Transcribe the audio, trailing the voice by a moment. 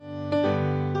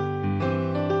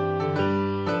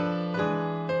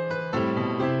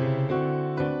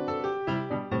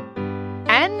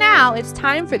now it's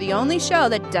time for the only show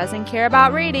that doesn't care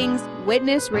about ratings,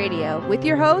 Witness Radio, with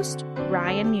your host,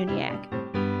 Ryan Muniak.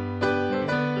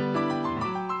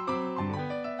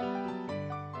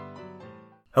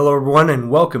 Hello everyone and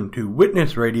welcome to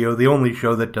Witness Radio, the only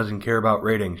show that doesn't care about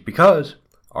ratings, because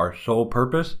our sole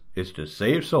purpose is to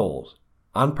save souls.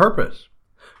 On purpose.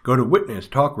 Go to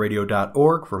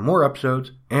witnesstalkradio.org for more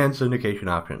episodes and syndication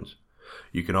options.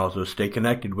 You can also stay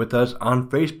connected with us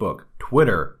on Facebook,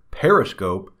 Twitter,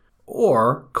 Periscope,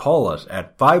 or call us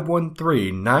at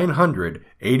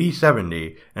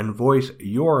 513-900-8070 and voice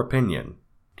your opinion.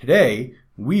 Today,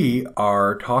 we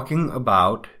are talking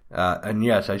about, and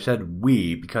yes, I said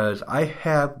we, because I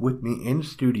have with me in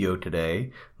studio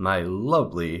today my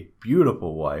lovely,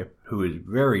 beautiful wife, who is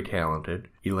very talented,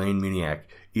 Elaine Muniak.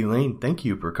 Elaine, thank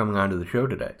you for coming on to the show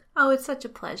today. Oh, it's such a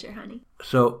pleasure, honey.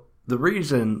 So, the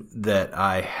reason that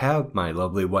I have my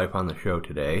lovely wife on the show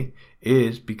today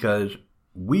is because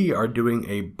we are doing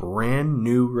a brand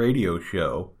new radio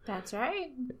show. That's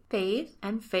right. Faith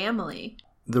and family.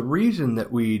 The reason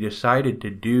that we decided to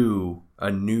do a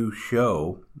new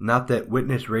show, not that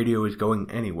Witness Radio is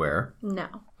going anywhere. No.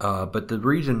 But the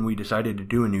reason we decided to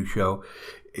do a new show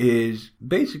is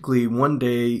basically one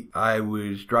day I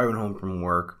was driving home from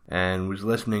work and was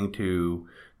listening to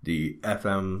the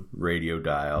FM radio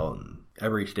dial, and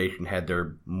every station had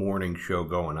their morning show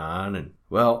going on, and,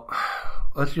 well,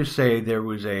 let's just say there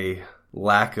was a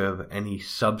lack of any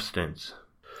substance.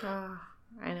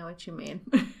 I know what you mean.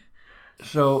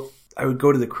 So I would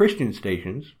go to the Christian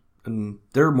stations, and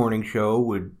their morning show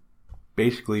would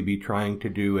basically be trying to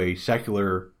do a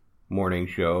secular morning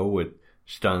show with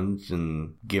stunts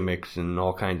and gimmicks and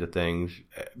all kinds of things,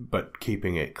 but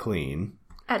keeping it clean.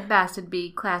 At best, it'd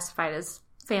be classified as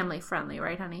family-friendly,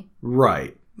 right, honey?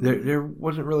 Right. There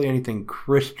wasn't really anything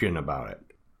Christian about it.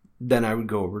 Then I would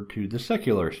go over to the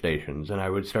secular stations, and I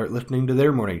would start listening to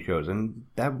their morning shows, and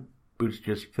that was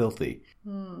just filthy.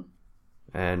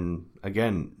 And,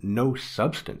 again, no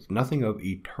substance, nothing of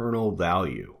eternal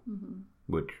value,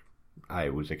 which I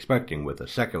was expecting with a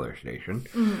secular station.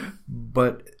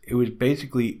 But it was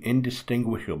basically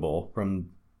indistinguishable from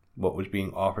what was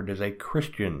being offered as a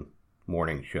Christian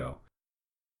morning show.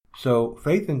 So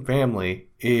Faith and Family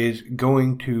is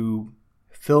going to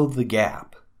fill the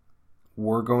gap.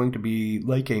 We're going to be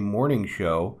like a morning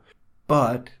show,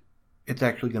 but it's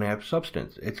actually going to have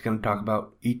substance. It's going to talk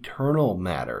about eternal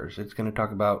matters. It's going to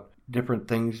talk about different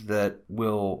things that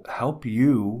will help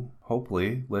you,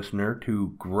 hopefully, listener,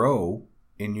 to grow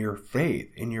in your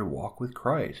faith, in your walk with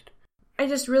Christ. I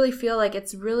just really feel like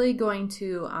it's really going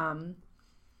to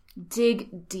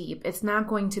dig deep. It's not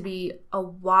going to be a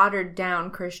watered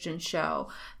down Christian show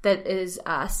that is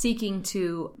seeking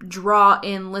to draw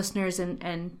in listeners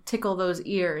and tickle those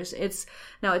ears. It's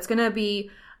going to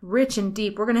be rich and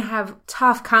deep. We're going to have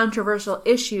tough, controversial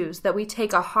issues that we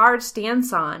take a hard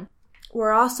stance on.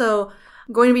 We're also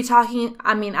going to be talking,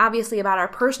 obviously about our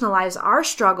personal lives, our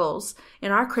struggles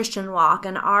in our Christian walk,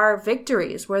 and our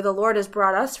victories, where the Lord has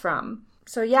brought us from.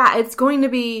 So yeah, it's going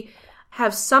to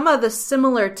have some of the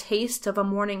similar taste of a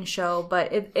morning show,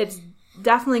 but it's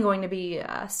definitely going to be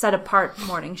a set-apart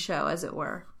morning show, as it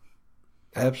were.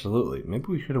 Absolutely. Maybe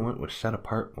we should have went with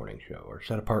set-apart morning show or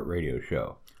set-apart radio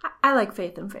show. I like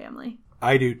Faith and Family.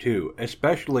 I do too,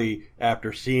 especially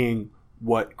after seeing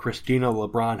what Christina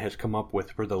LeBron has come up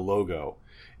with for the logo.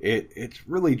 It's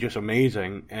really just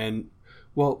amazing. And,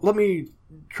 well, let me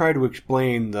try to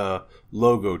explain the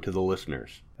logo to the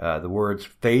listeners. The words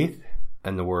faith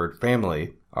and the word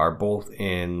family are both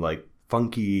in, like,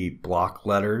 funky block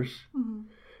letters.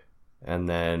 And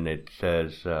then it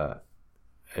says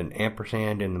an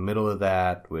ampersand in the middle of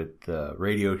that with the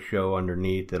radio show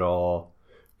underneath it all.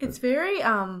 It's very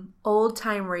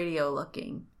old-time radio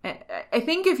looking. I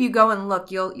think if you go and look,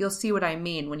 you'll see what I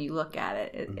mean when you look at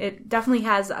it. It definitely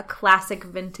has a classic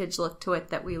vintage look to it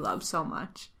that we love so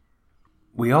much.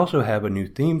 We also have a new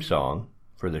theme song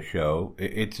for the show.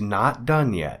 It's not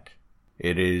done yet.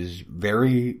 It is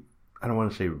very, I don't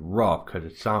want to say rough because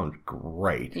it sounds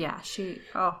great. Yeah,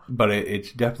 But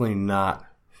it's definitely not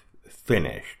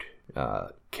finished.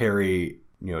 Carrie,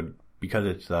 because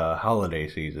it's the holiday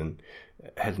season,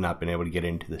 has not been able to get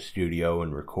into the studio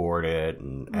and record it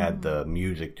and add the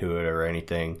music to it or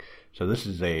anything. So this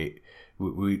is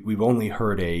we've only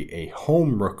heard a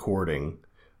home recording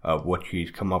of what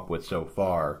she's come up with so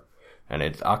far. And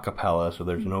it's a cappella, so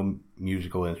there's no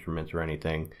musical instruments or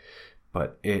anything.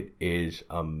 But it is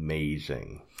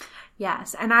amazing.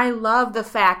 Yes, and I love the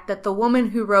fact that the woman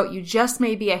who wrote You Just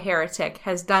May Be a Heretic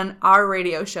has done our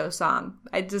radio show song.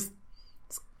 I just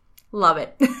love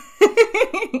it.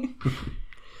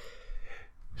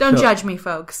 Don't judge me,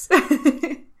 folks.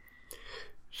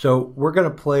 So we're going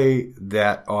to play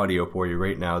that audio for you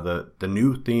right now, the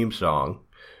new theme song.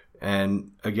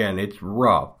 And again, it's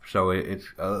rough, so it's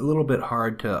a little bit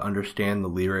hard to understand the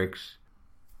lyrics.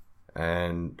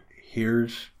 And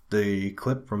here's the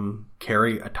clip from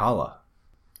Carrie Atala.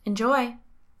 Enjoy.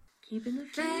 Keeping the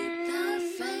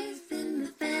faith in the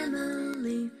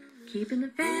family. Keeping the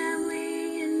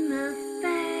family in the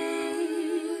faith.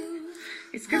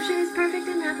 If scripture is perfect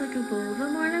and applicable, the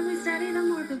more that we study, the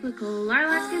more biblical. Our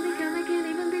lives can become, it can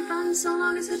even be fun, so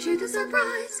long as the truth is our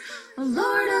prize. Oh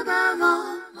Lord, above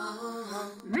all,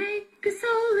 make us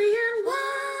holy and wise.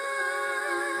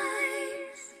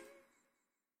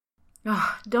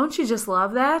 Oh, don't you just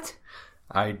love that?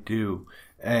 I do.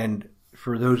 And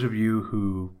for those of you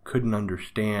who couldn't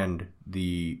understand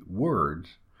the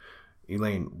words,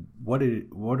 Elaine, what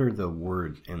are the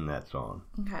words in that song?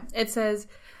 Okay. It says,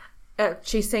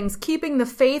 she sings, keeping the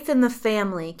faith in the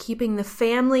family, keeping the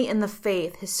family in the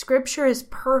faith. His scripture is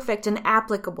perfect and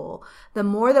applicable. The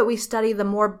more that we study, the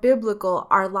more biblical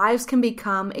our lives can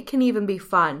become. It can even be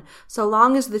fun, so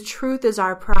long as the truth is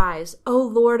our prize. Oh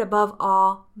Lord, above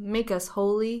all, make us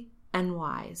holy and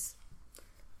wise.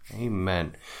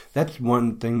 Amen. That's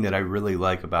one thing that I really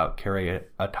like about Carrie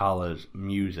Atala's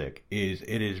music is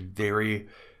it is very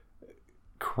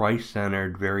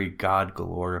Christ-centered, very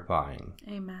God-glorifying.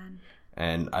 Amen.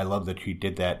 And I love that she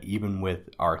did that even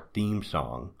with our theme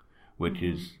song, which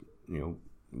is,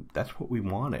 that's what we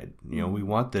wanted. We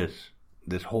want this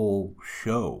whole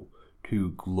show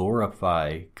to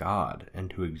glorify God and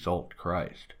to exalt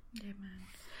Christ. Amen.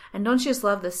 And don't you just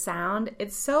love the sound?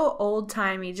 It's so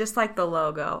old-timey, just like the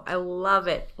logo. I love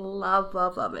it. Love,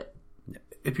 love, love it.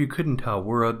 If you couldn't tell,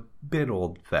 we're a bit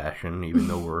old-fashioned, even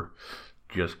though we're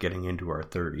just getting into our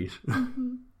 30s.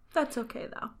 Mm-hmm. That's okay,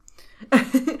 though.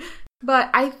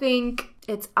 But I think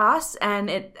it's us, and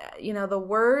it, the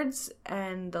words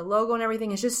and the logo and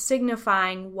everything is just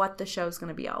signifying what the show's going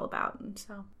to be all about. And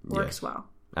so it works well.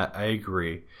 I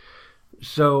agree.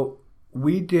 So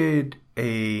we did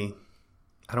I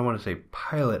don't want to say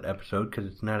pilot episode because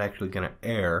it's not actually going to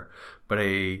air, but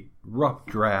a rough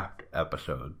draft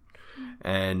episode.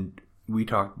 And we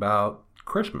talked about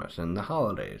Christmas and the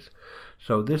holidays.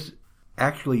 So this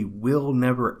actually will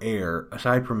never air,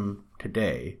 aside from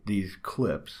today, these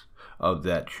clips of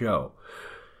that show.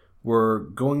 We're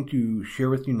going to share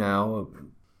with you now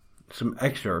some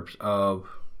excerpts of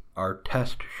our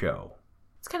test show.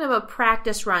 It's kind of a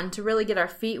practice run to really get our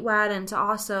feet wet and to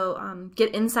also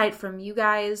get insight from you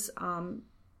guys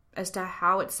as to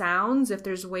how it sounds, if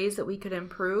there's ways that we could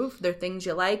improve. There are things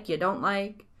you like, you don't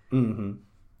like. Mm-hmm.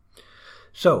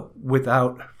 So,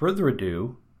 without further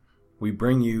ado, we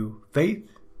bring you Faith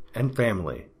and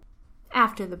Family.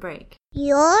 After the break.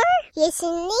 You're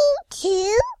listening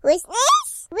to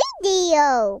Witness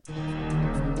Radio.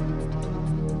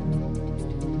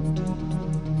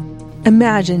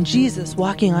 Imagine Jesus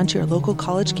walking onto your local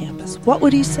college campus. What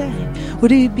would he say?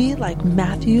 Would he be like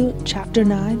Matthew chapter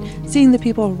 9, seeing the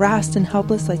people harassed and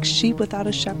helpless like sheep without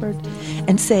a shepherd,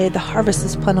 and say, the harvest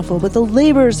is plentiful, but the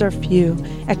laborers are few?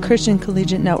 At Christian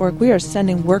Collegiate Network, we are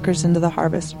sending workers into the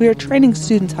harvest. We are training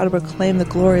students how to proclaim the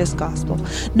glorious gospel,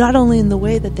 not only in the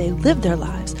way that they live their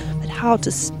lives, but how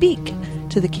to speak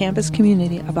to the campus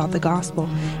community about the gospel.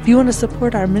 If you want to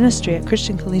support our ministry at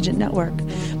Christian Collegiate Network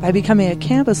by becoming a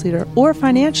campus leader or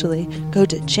financially, go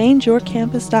to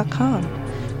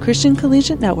changeyourcampus.com. Christian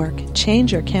Collegiate Network,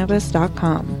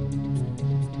 changeyourcampus.com.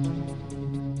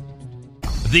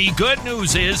 The good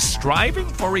news is Striving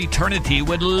for Eternity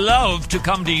would love to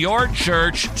come to your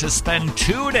church to spend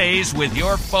 2 days with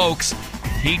your folks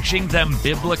teaching them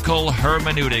biblical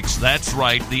hermeneutics. That's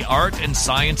right, the art and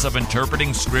science of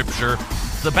interpreting Scripture.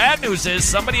 The bad news is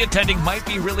somebody attending might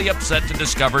be really upset to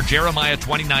discover Jeremiah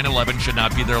 29:11 should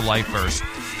not be their life verse.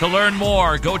 To learn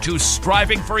more, go to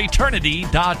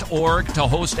strivingforeternity.org to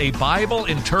host a Bible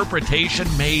interpretation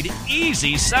made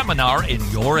easy seminar in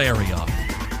your area.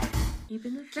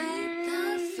 Keeping the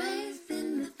faith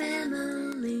in the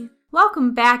family.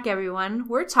 Welcome back, everyone.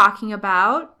 We're talking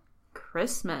about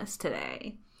Christmas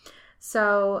today.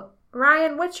 So,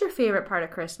 Ryan, what's your favorite part of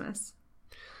Christmas?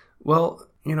 Well,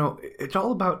 it's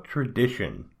all about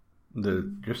tradition.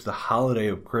 Just the holiday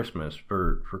of Christmas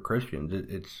for Christians.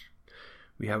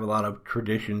 We have a lot of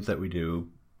traditions that we do: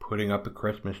 putting up a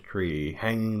Christmas tree,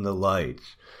 hanging the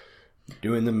lights,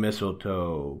 doing the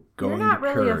mistletoe, going to church. You're not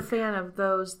really a fan of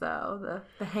those, though,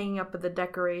 the hanging up of the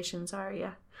decorations, are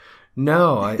you?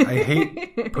 No, I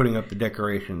hate putting up the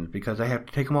decorations because I have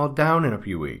to take them all down in a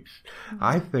few weeks. Mm-hmm.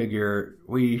 I figure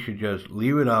we should just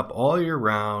leave it up all year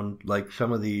round like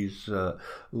some of these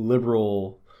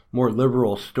liberal more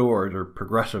liberal stores or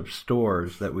progressive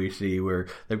stores that we see where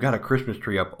they've got a Christmas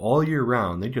tree up all year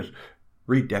round. They just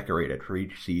redecorate it for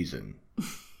each season.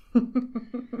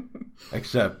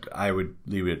 Except I would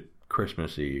leave it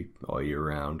Christmassy all year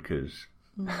round because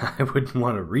I wouldn't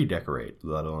want to redecorate,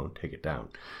 let alone take it down.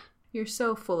 You're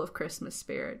so full of Christmas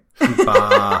spirit.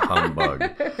 Bah, humbug.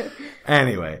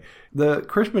 Anyway, the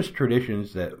Christmas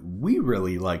traditions that we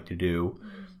really like to do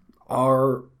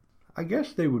are, I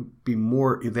guess they would be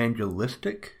more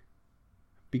evangelistic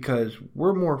because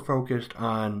we're more focused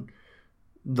on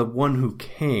the one who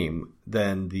came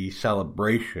than the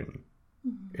celebration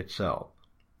itself.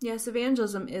 Yes,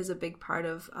 evangelism is a big part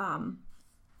of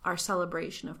our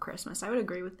celebration of Christmas. I would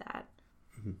agree with that.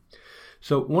 Mm-hmm.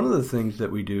 So one of the things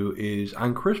that we do is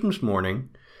on Christmas morning,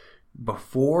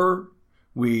 before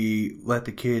we let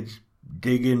the kids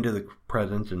dig into the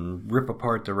presents and rip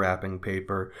apart the wrapping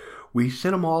paper, we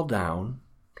sit them all down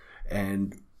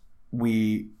and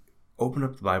we open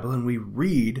up the Bible and we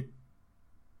read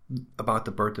about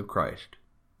the birth of Christ.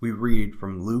 We read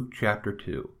from Luke chapter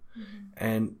 2. Mm-hmm.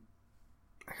 And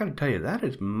I got to tell you, that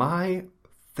is my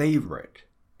favorite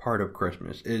part of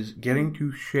Christmas, is getting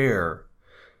to share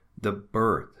the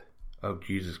birth of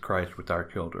Jesus Christ with our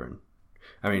children.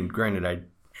 I mean, granted, I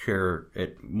share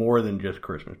it more than just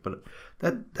Christmas, but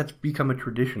that's become a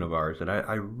tradition of ours that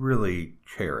I really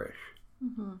cherish.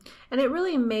 Mm-hmm. And it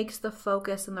really makes the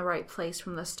focus in the right place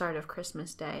from the start of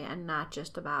Christmas Day, and not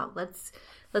just about let's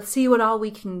see what all we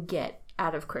can get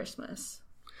out of Christmas.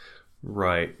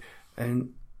 Right.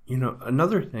 And, you know,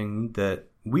 another thing that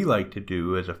we like to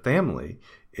do as a family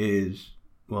is,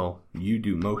 well, you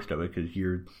do most of it because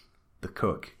you're the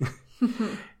cook.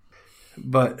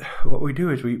 But what we do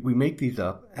is we make these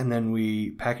up and then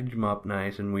we package them up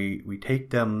nice and we take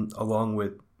them along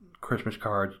with Christmas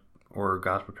cards or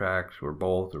gospel tracts or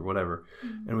both or whatever.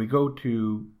 Mm-hmm. And we go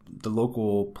to the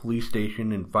local police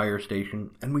station and fire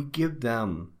station and we give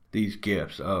them these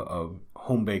gifts of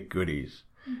home-baked goodies.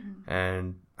 Mm-hmm.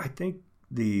 And I think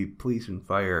the police and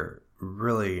fire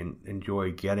really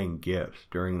enjoy getting gifts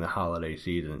during the holiday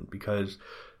season because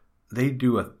they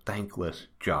do a thankless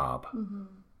job. Mm-hmm.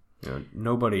 You know,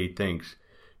 nobody thinks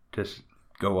to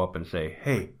go up and say,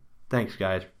 hey, thanks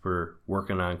guys for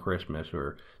working on Christmas,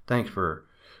 or thanks for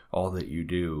all that you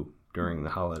do during the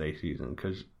holiday season.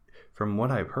 Because from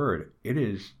what I've heard, it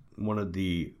is one of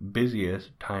the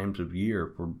busiest times of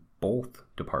year for both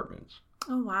departments.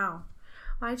 Oh, wow.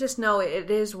 I just know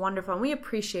it is wonderful, and we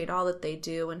appreciate all that they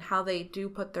do and how they do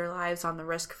put their lives on the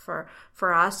risk for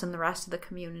us and the rest of the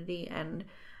community, and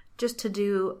just to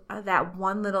do that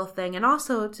one little thing, and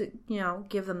also to, you know,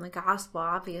 give them the gospel.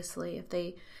 Obviously, if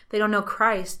they don't know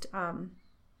Christ,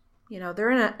 you know, they're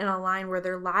in a line where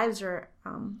their lives are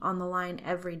on the line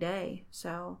every day,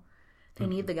 so they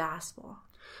need the gospel.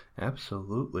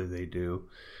 Absolutely, they do.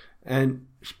 And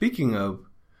speaking of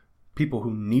people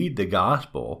who need the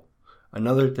gospel,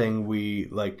 another thing we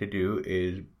like to do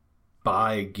is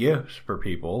buy gifts for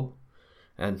people.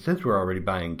 And since we're already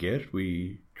buying gifts,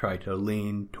 we try to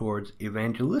lean towards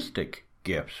evangelistic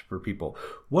gifts for people.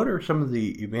 What are some of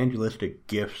the evangelistic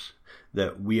gifts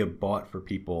that we have bought for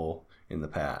people in the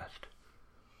past?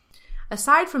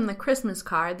 Aside from the Christmas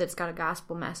card that's got a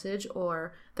gospel message,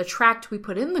 or the tract we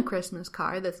put in the Christmas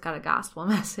card that's got a gospel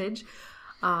message,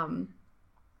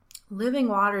 Living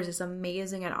Waters is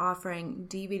amazing at offering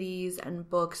DVDs and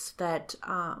books that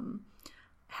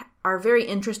are very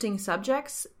interesting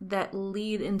subjects that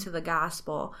lead into the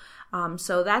gospel.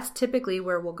 So that's typically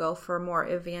where we'll go for a more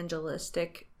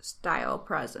evangelistic style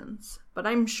presence. But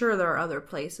I'm sure there are other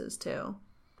places too.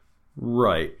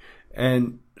 Right.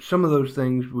 And some of those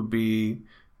things would be,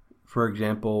 for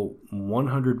example,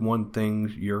 101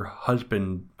 Things Your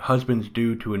Husbands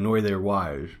Do to Annoy Their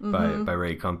Wives by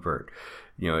Ray Comfort.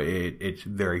 You know, it's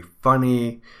very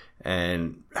funny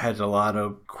and has a lot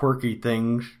of quirky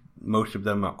things. Most of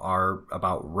them are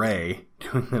about Ray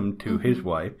doing them to his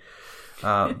wife.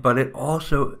 But it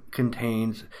also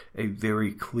contains a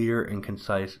very clear and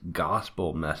concise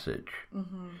gospel message.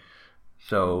 Mm-hmm.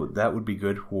 So that would be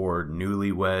good for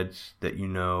newlyweds that you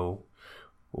know,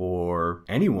 or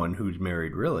anyone who's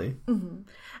married, really. Mm-hmm.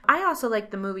 I also like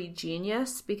the movie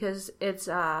Genius because it's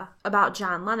about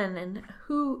John Lennon, and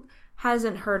who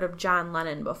hasn't heard of John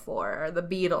Lennon before, or the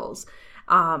Beatles?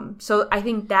 So I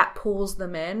think that pulls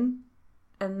them in.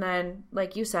 And then,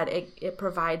 like you said, it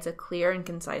provides a clear and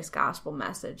concise gospel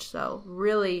message. So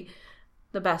really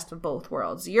the best of both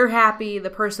worlds. You're happy.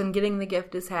 The person getting the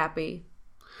gift is happy.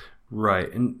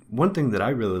 Right. And one thing that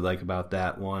I really like about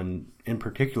that one in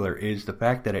particular is the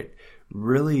fact that it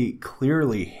really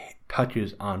clearly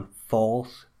touches on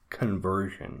false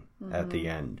conversion at the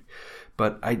end.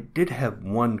 But I did have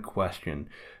one question.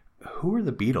 Who are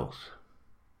the Beatles?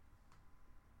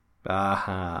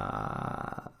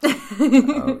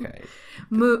 Okay.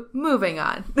 Moving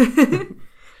on.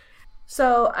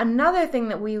 So another thing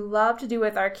that we love to do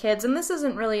with our kids, and this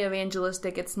isn't really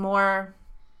evangelistic, it's more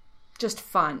just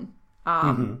fun,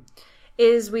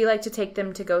 is we like to take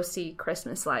them to go see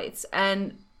Christmas lights.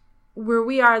 And where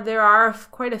we are, there are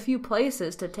quite a few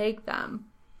places to take them.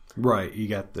 Right. You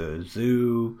got the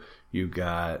zoo, you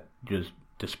got just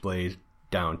displays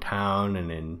downtown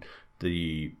and in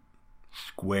the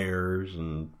squares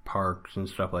and parks and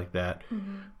stuff like that.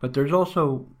 But there's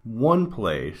also one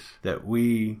place that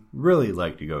we really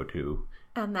like to go to.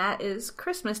 And that is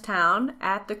Christmastown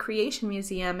at the Creation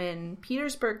Museum in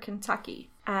Petersburg, Kentucky.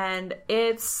 And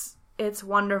it's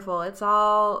wonderful. It's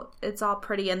all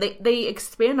pretty. And they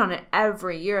expand on it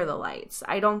every year, the lights.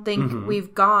 I don't think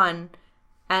we've gone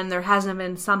and there hasn't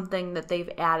been something that they've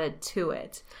added to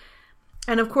it.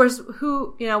 And of course,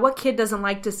 what kid doesn't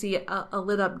like to see a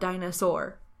lit up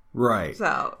dinosaur? Right.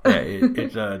 So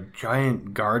it's a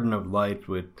giant garden of lights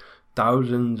with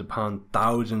thousands upon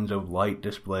thousands of light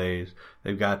displays.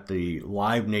 They've got the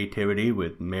live nativity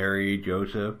with Mary,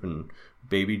 Joseph, and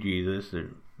baby Jesus.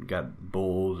 They've got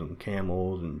bulls and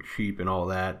camels and sheep and all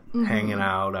that hanging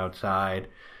out outside.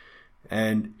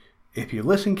 And if you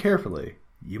listen carefully,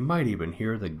 you might even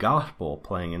hear the gospel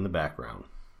playing in the background.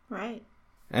 Right.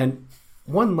 And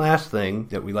one last thing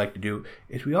that we like to do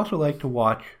is we also like to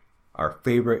watch our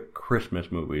favorite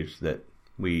Christmas movies that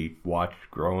we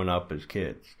watched growing up as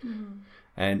kids.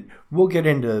 And we'll get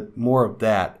into more of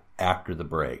that after the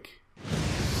break.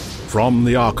 From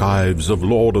the archives of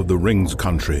Lord of the Rings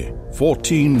country,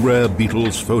 14 rare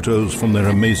Beatles photos from their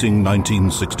amazing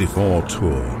 1964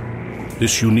 tour.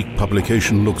 This unique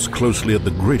publication looks closely at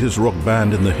the greatest rock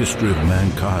band in the history of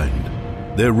mankind.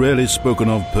 Their rarely spoken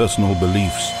of personal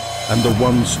beliefs and the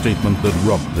one statement that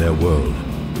rocked their world.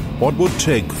 What would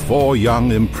take 4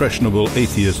 young, impressionable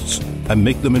atheists and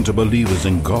make them into believers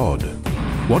in God?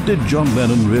 What did John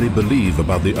Lennon really believe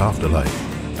about the afterlife?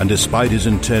 And despite his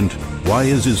intent, why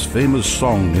is his famous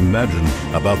song Imagine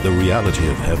about the reality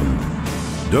of heaven?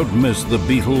 Don't miss The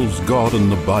Beatles, God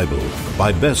and the Bible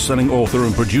by best-selling author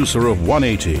and producer of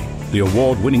 180, the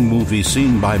award-winning movie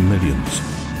seen by millions.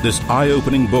 This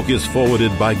eye-opening book is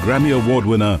forwarded by Grammy Award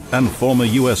winner and former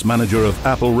U.S. manager of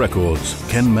Apple Records,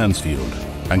 Ken Mansfield,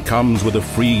 and comes with a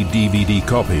free DVD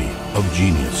copy of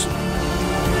Genius.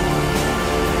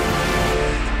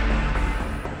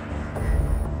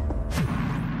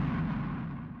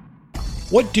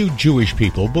 What do Jewish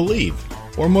people believe?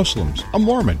 Or Muslims, a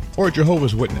Mormon, or a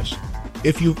Jehovah's Witness?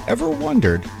 If you've ever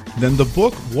wondered, then the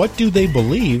book What Do They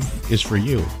Believe is for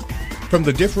you. From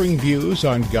the differing views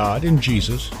on God and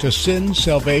Jesus to sin,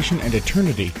 salvation, and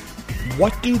eternity,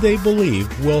 What Do They Believe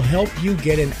will help you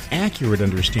get an accurate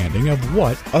understanding of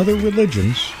what other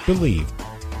religions believe.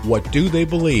 What Do They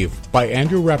Believe by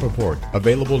Andrew Rappaport,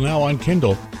 available now on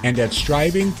Kindle and at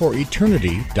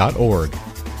strivingforeternity.org.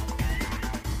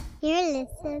 You're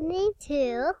listening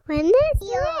to Witness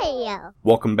Radio.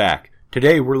 Welcome back.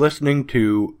 Today we're listening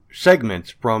to segments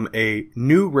from a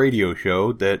new radio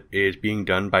show that is being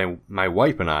done by my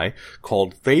wife and I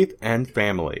called Faith and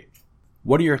Family.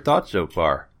 What are your thoughts so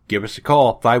far? Give us a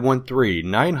call,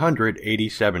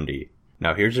 513-900-8070.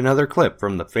 Now here's another clip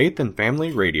from the Faith and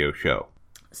Family radio show.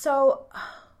 So,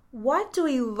 what do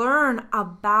we learn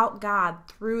about God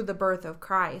through the birth of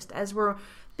Christ? As we're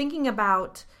thinking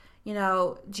about,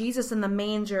 Jesus in the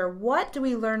manger, what do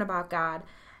we learn about God?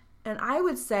 And I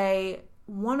would say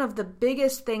one of the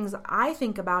biggest things I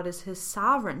think about is his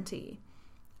sovereignty.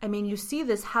 I mean, you see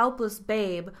this helpless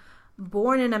babe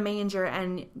born in a manger,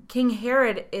 and King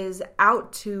Herod is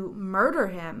out to murder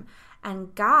him,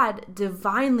 and God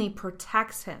divinely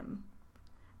protects him.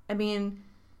 I mean,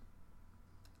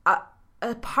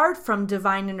 apart from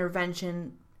divine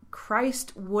intervention,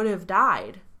 Christ would have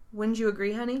died. Wouldn't you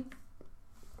agree, honey?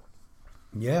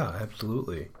 Yeah,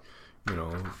 absolutely.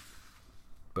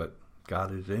 But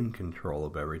God is in control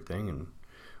of everything, and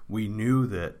we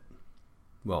know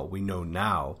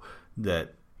now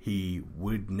that he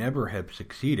would never have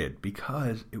succeeded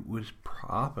because it was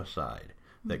prophesied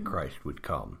that Christ would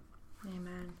come.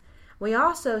 Amen. We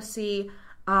also see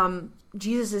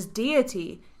Jesus'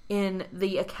 deity in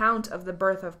the account of the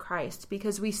birth of Christ,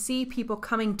 because we see people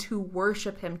coming to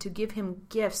worship him, to give him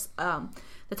gifts, the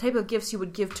type of gifts you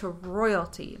would give to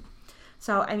royalty.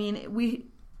 So, I mean,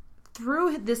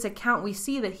 through this account, we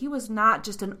see that he was not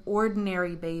just an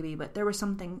ordinary baby, but there was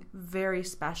something very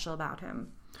special about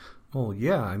him. Well,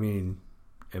 yeah, I mean,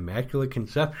 Immaculate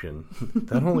Conception,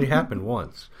 that only happened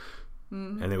once,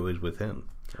 and it was with him.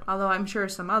 So. Although I'm sure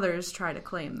some others try to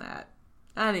claim that.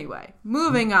 Anyway,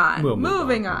 moving on. We'll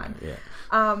moving on.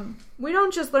 Yeah. We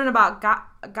don't just learn about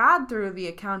God through the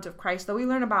account of Christ, though we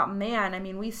learn about man. I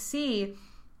mean, we see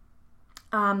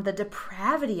the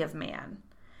depravity of man.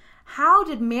 How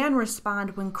did man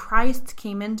respond when Christ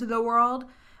came into the world?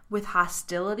 With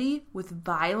hostility, with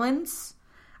violence.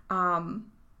 They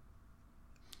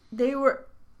were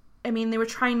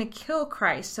trying to kill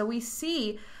Christ. So we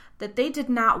see that they did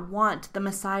not want the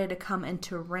Messiah to come and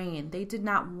to reign. They did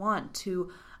not want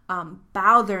to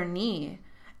bow their knee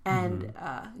and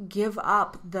give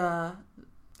up the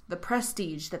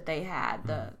prestige that they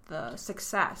had, the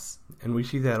success. And we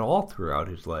see that all throughout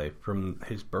his life, from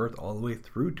his birth all the way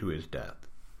through to his death.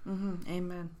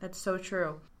 Amen. That's so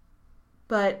true.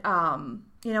 But,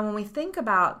 when we think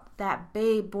about that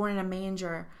babe born in a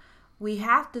manger, we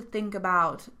have to think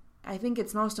about, I think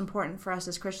it's most important for us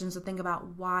as Christians to think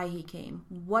about why he came,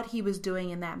 what he was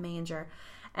doing in that manger.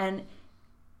 And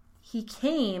he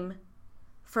came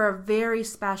for a very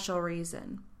special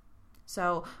reason.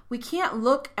 So we can't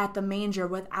look at the manger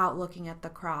without looking at the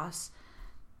cross.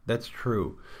 That's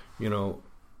true.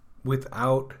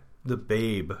 Without the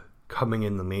babe coming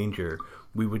in the manger,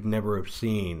 we would never have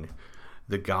seen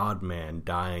the God-man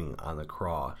dying on the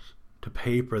cross to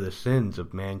pay for the sins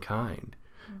of mankind.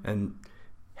 And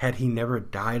had he never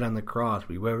died on the cross,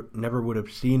 we never would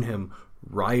have seen him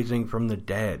rising from the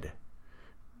dead,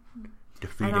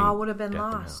 defeating and all would have been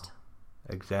death lost.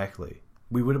 Exactly.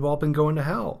 We would have all been going to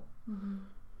hell.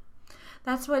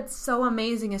 That's what's so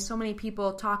amazing is so many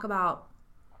people talk about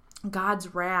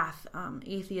God's wrath,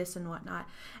 atheists and whatnot.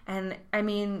 And I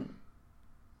mean,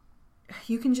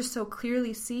 you can just so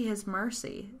clearly see his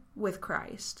mercy with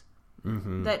Christ.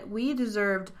 That we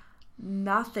deserved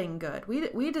nothing good.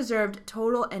 We deserved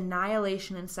total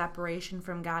annihilation and separation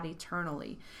from God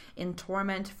eternally, in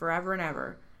torment forever and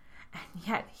ever. And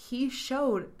yet he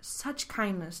showed such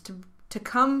kindness to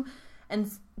come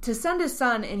and to send his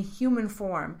son in human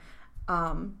form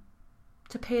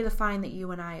to pay the fine that you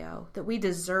and I owe, that we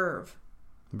deserve.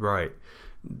 Right.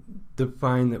 The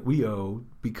fine that we owe,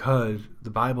 because the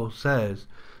Bible says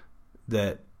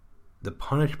that the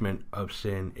punishment of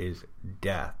sin is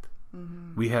death.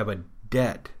 We have a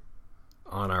debt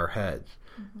on our heads,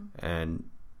 and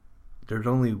there's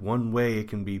only one way it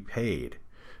can be paid,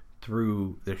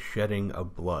 through the shedding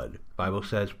of blood. The Bible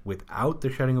says without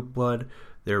the shedding of blood,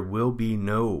 there will be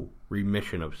no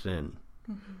remission of sin.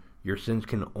 Your sins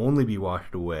can only be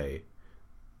washed away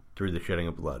through the shedding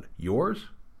of blood. Yours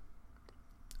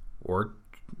or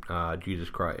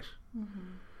Jesus Christ.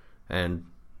 And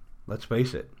let's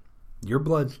face it, your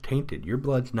blood's tainted. Your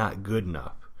blood's not good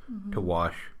enough to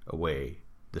wash away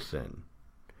the sin,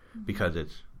 because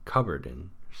it's covered in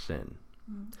sin.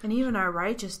 And even our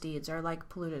righteous deeds are like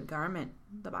polluted garment,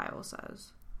 the Bible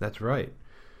says. That's right.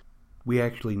 We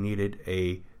actually needed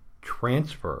a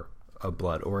transfer of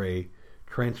blood, or a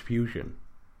transfusion,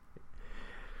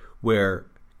 where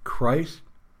Christ's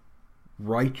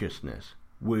righteousness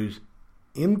was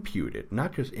imputed,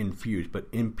 not just infused, but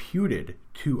imputed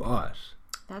to us.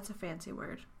 That's a fancy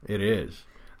word. It is.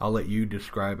 I'll let you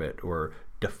describe it or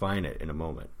define it in a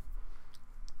moment.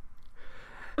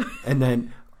 And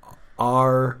then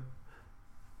our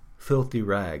filthy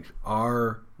rags,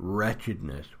 our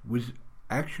wretchedness, was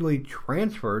actually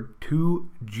transferred to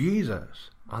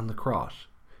Jesus on the cross.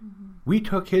 We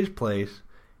took his place,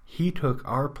 he took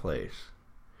our place,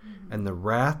 and the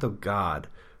wrath of God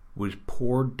was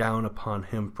poured down upon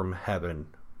him from heaven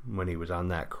when he was on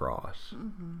that cross.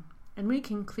 And we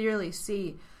can clearly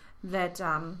see that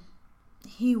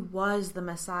he was the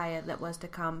Messiah that was to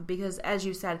come, because, as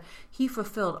you said, he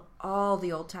fulfilled all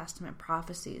the Old Testament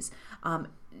prophecies.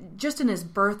 Just in his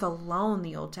birth alone,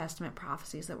 the Old Testament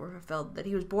prophecies that were fulfilled, that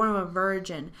he was born of a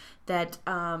virgin, that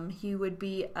he would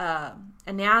be a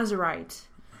Nazirite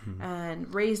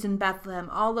and raised in Bethlehem,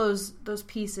 all those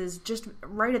pieces just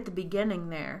right at the beginning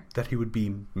there. That he would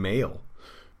be male.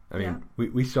 I mean,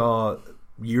 we saw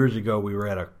years ago, we were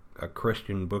at a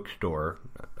Christian bookstore,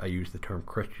 I use the term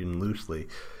Christian loosely,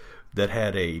 that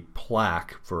had a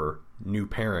plaque for new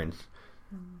parents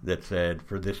that said,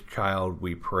 "For this child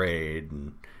we prayed,"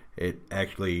 and it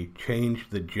actually changed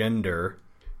the gender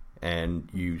and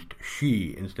used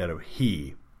she instead of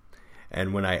he.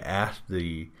 And when I asked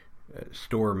the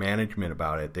store management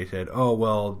about it, they said, "Oh,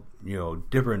 well,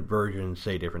 different versions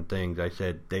say different things." I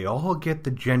said, they all get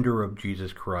the gender of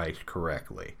Jesus Christ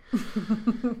correctly.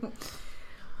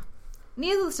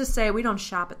 Needless to say, we don't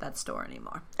shop at that store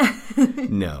anymore.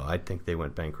 No, I think they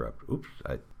went bankrupt. Oops,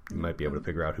 You might be able to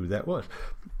figure out who that was.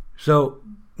 So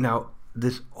now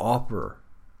this offer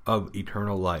of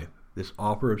eternal life, this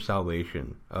offer of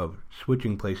salvation, of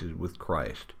switching places with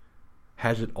Christ,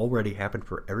 has it already happened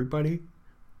for everybody?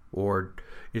 Or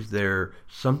is there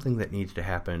something that needs to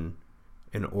happen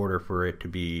in order for it to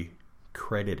be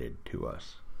credited to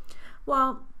us?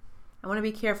 Well, I want to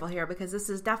be careful here because this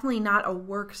is definitely not a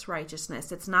works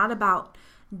righteousness. It's not about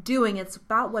doing, it's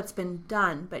about what's been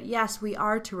done. But yes, we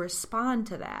are to respond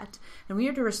to that. And we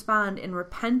are to respond in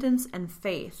repentance and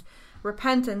faith.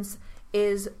 Repentance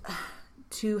is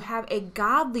to have a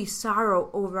godly sorrow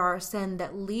over our sin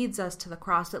that leads us to the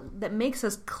cross, that makes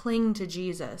us cling to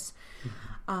Jesus.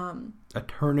 A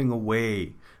turning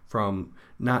away from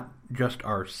not just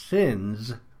our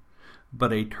sins,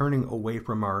 but a turning away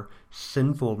from our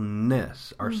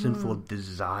sinfulness, our sinful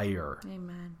desire.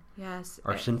 Amen. Yes.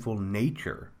 Our sinful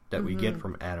nature that we get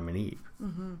from Adam and Eve.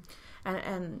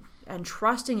 And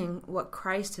trusting in what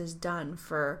Christ has done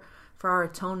for our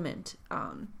atonement.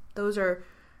 Those are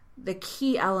the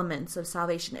key elements of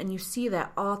salvation. And you see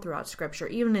that all throughout Scripture,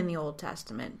 even in the Old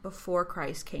Testament. Before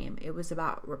Christ came, it was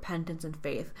about repentance and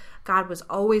faith. God was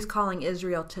always calling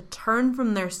Israel to turn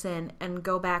from their sin and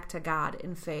go back to God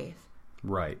in faith.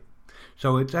 Right.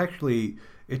 So it's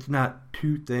not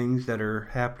two things that are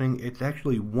happening. It's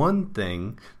actually one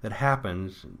thing that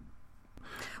happens.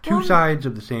 Two sides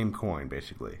of the same coin,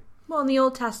 basically. Well, in the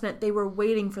Old Testament, they were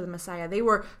waiting for the Messiah. They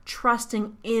were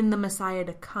trusting in the Messiah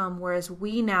to come, whereas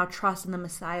we now trust in the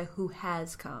Messiah who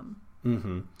has come.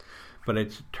 Mm-hmm. But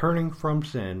it's turning from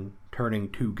sin, turning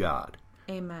to God.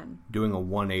 Amen. Doing a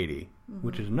 180,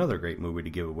 which is another great movie to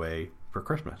give away for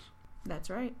Christmas. That's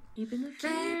right. Keeping the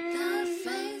faith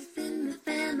in the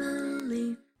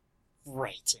family.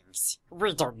 Ratings.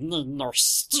 We don't need no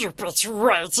stupid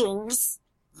ratings.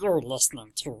 You're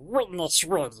listening to Witness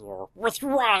Radio with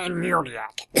Ryan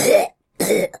Muniak.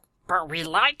 But we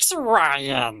like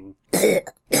Ryan. We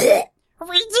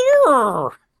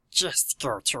do. Just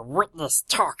go to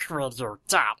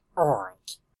witnesstalkradio.org.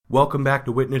 Welcome back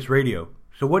to Witness Radio.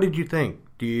 So what did you think?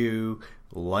 Do you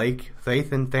like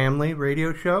Faith and Family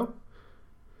radio show?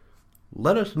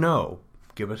 Let us know.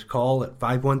 Give us a call at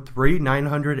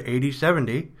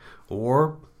 513-900-8070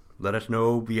 or let us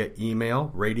know via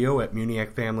email,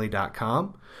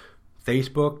 radio@muniacfamily.com,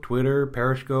 Facebook, Twitter,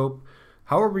 Periscope,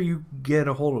 however you get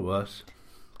a hold of us,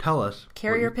 tell us.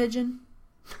 Carrier pigeon?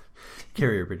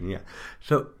 Carrier pigeon, yeah.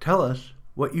 So tell us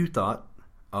what you thought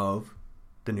of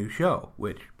the new show,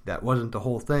 which that wasn't the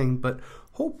whole thing, but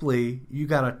hopefully you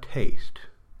got a taste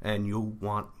and you'll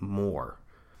want more.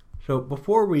 So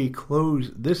before we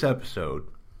close this episode,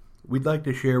 we'd like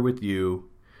to share with you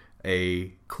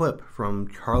a clip from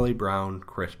Charlie Brown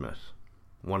Christmas,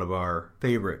 one of our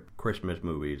favorite Christmas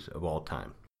movies of all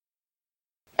time.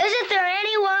 Isn't there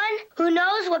anyone who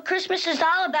knows what Christmas is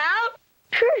all about?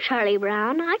 Sure, Charlie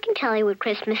Brown. I can tell you what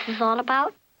Christmas is all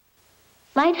about.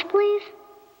 Lights, please.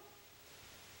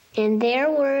 And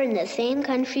there were in the same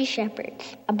country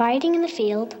shepherds, abiding in the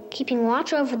field, keeping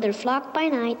watch over their flock by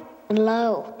night. And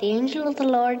lo, the angel of the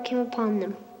Lord came upon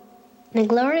them. And the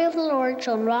glory of the Lord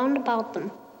shone round about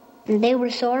them. And they were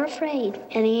sore afraid.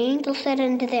 And the angel said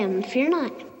unto them, Fear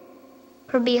not.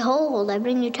 For behold, I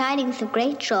bring you tidings of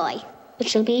great joy, which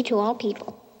shall be to all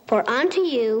people. For unto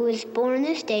you is born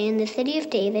this day in the city of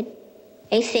David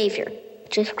a Savior,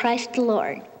 which is Christ the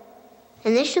Lord.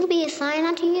 And this shall be a sign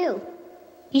unto you.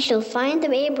 Ye shall find the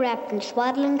babe wrapped in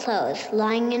swaddling clothes,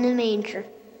 lying in a manger.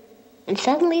 And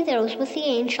suddenly there was with the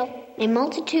angel a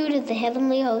multitude of the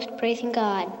heavenly host praising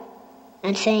God,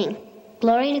 and saying,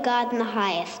 Glory to God in the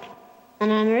highest,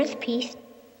 and on earth peace,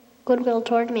 goodwill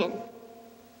toward men.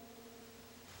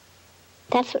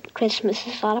 That's what Christmas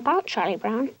is all about, Charlie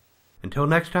Brown. Until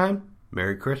next time,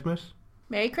 Merry Christmas.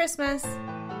 Merry Christmas.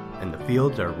 And the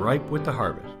fields are ripe with the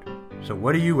harvest. So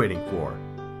what are you waiting for?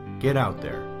 Get out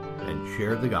there and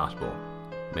share the gospel.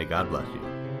 May God bless you.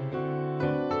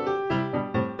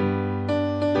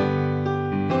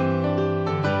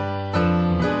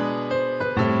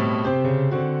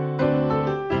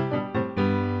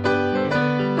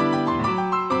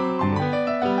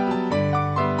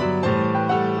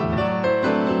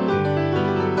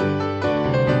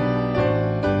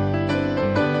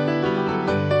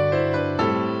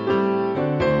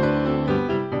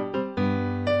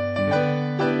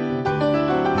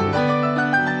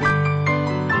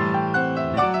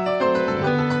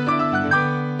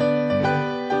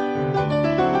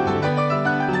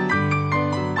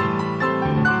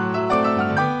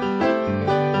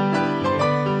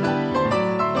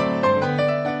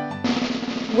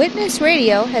 Witness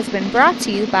Radio has been brought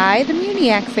to you by the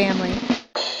Muniak family.